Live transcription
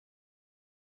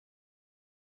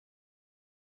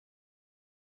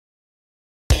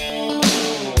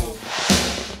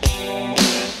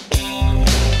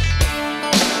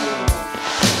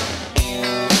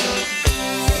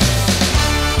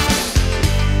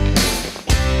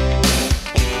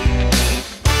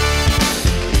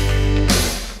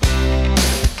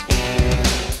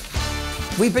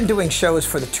We've been doing shows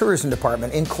for the tourism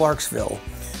department in Clarksville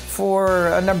for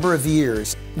a number of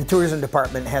years. The tourism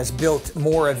department has built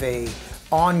more of a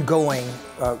ongoing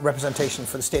representation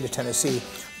for the state of Tennessee,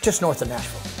 just north of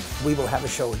Nashville. We will have a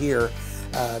show here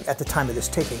at the time of this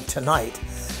taping tonight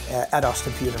at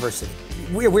Austin Peay University.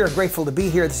 We are grateful to be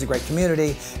here. This is a great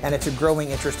community, and it's a growing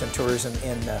interest in tourism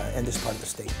in this part of the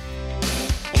state.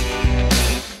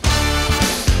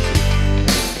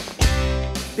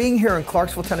 Being here in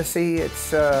Clarksville, Tennessee,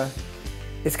 it's got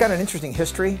an interesting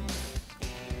history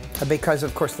because,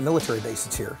 of course, the military base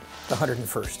is here, the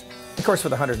 101st. Of course,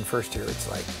 with the 101st here, it's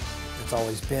like it's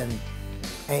always been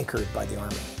anchored by the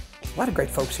Army. A lot of great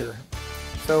folks here.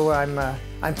 So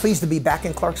I'm pleased to be back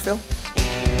in Clarksville.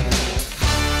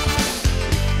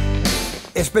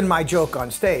 It's been my joke on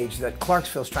stage that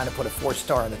Clarksville's trying to put a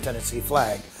 4-star on the Tennessee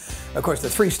flag. Of course, the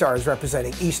 3 stars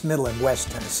representing East, Middle, and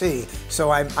West Tennessee. So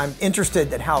I'm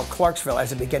interested in how Clarksville,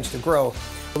 as it begins to grow,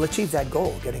 will achieve that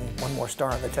goal, getting 1 more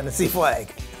star on the Tennessee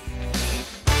flag.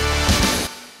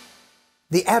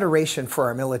 The adoration for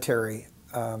our military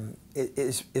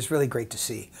is really great to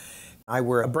see. I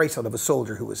wear a bracelet of a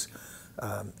soldier who was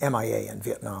MIA in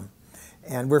Vietnam,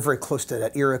 and we're very close to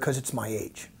that era because it's my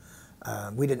age.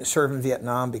 We didn't serve in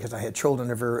Vietnam because I had children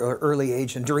at a very early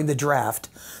age, and during the draft,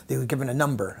 they were given a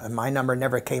number, and my number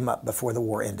never came up before the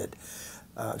war ended.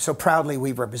 So proudly,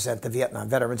 we represent the Vietnam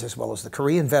veterans as well as the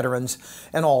Korean veterans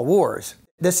and all wars.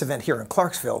 This event here in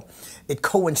Clarksville, it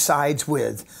coincides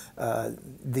with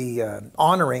the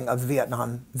honoring of the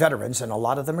Vietnam veterans, and a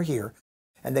lot of them are here,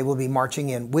 and they will be marching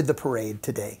in with the parade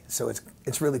today. So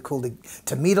it's really cool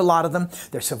to meet a lot of them.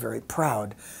 They're so very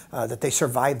proud that they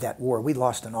survived that war. We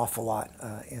lost an awful lot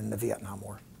in the Vietnam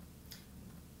War.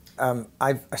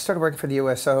 I started working for the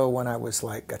USO when I was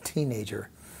like a teenager.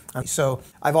 So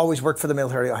I've always worked for the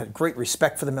military. I had great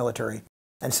respect for the military.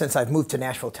 And since I've moved to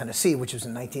Nashville, Tennessee, which was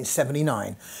in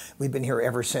 1979, we've been here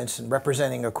ever since, and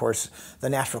representing, of course, the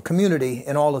Nashville community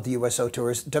in all of the USO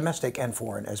tours, domestic and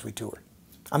foreign, as we tour.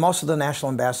 I'm also the National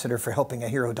Ambassador for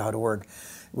HelpingAHero.org,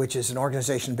 which is an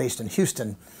organization based in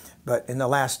Houston. But in the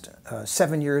last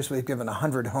 7 years, we've given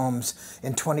 100 homes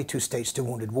in 22 states to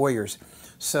wounded warriors.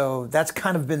 So that's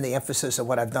kind of been the emphasis of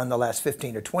what I've done the last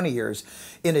 15 or 20 years.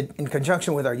 In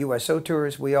conjunction with our USO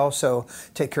tours, we also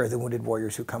take care of the wounded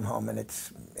warriors who come home, and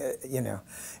it's,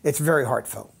 it's very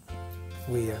heartfelt.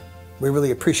 We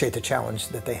really appreciate the challenge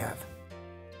that they have.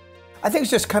 I think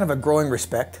it's just kind of a growing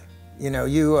respect.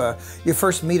 You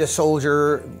first meet a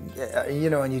soldier,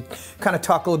 and you kind of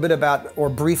talk a little bit about, or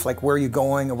brief, like where you're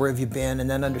going or where have you been, and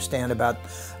then understand about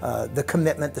the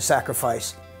commitment, the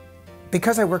sacrifice.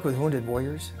 Because I work with wounded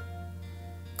warriors,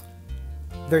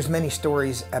 there's many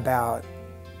stories about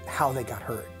how they got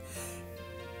hurt.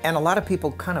 And a lot of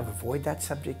people kind of avoid that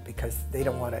subject because they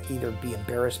don't want to either be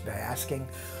embarrassed by asking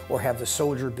or have the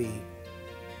soldier be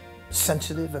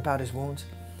sensitive about his wounds.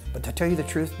 But to tell you the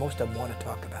truth, most of them want to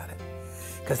talk about it.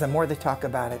 Because the more they talk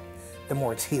about it, the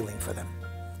more it's healing for them.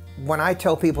 When I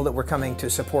tell people that we're coming to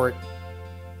support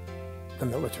the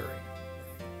military,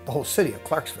 the whole city of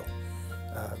Clarksville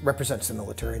represents the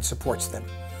military and supports them.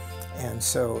 And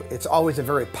so it's always a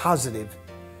very positive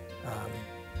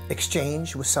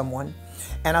exchange with someone.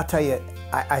 And I'll tell you,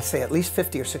 I say at least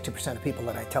 50 or 60% of people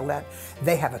that I tell that,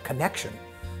 they have a connection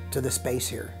to this base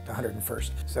here, the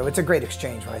 101st. So it's a great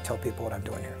exchange when I tell people what I'm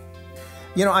doing here.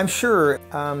 I'm sure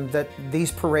that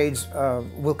these parades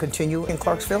will continue in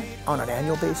Clarksville on an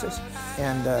annual basis.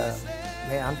 And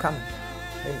yeah, I'm coming.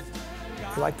 Hey,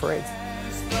 I like parades.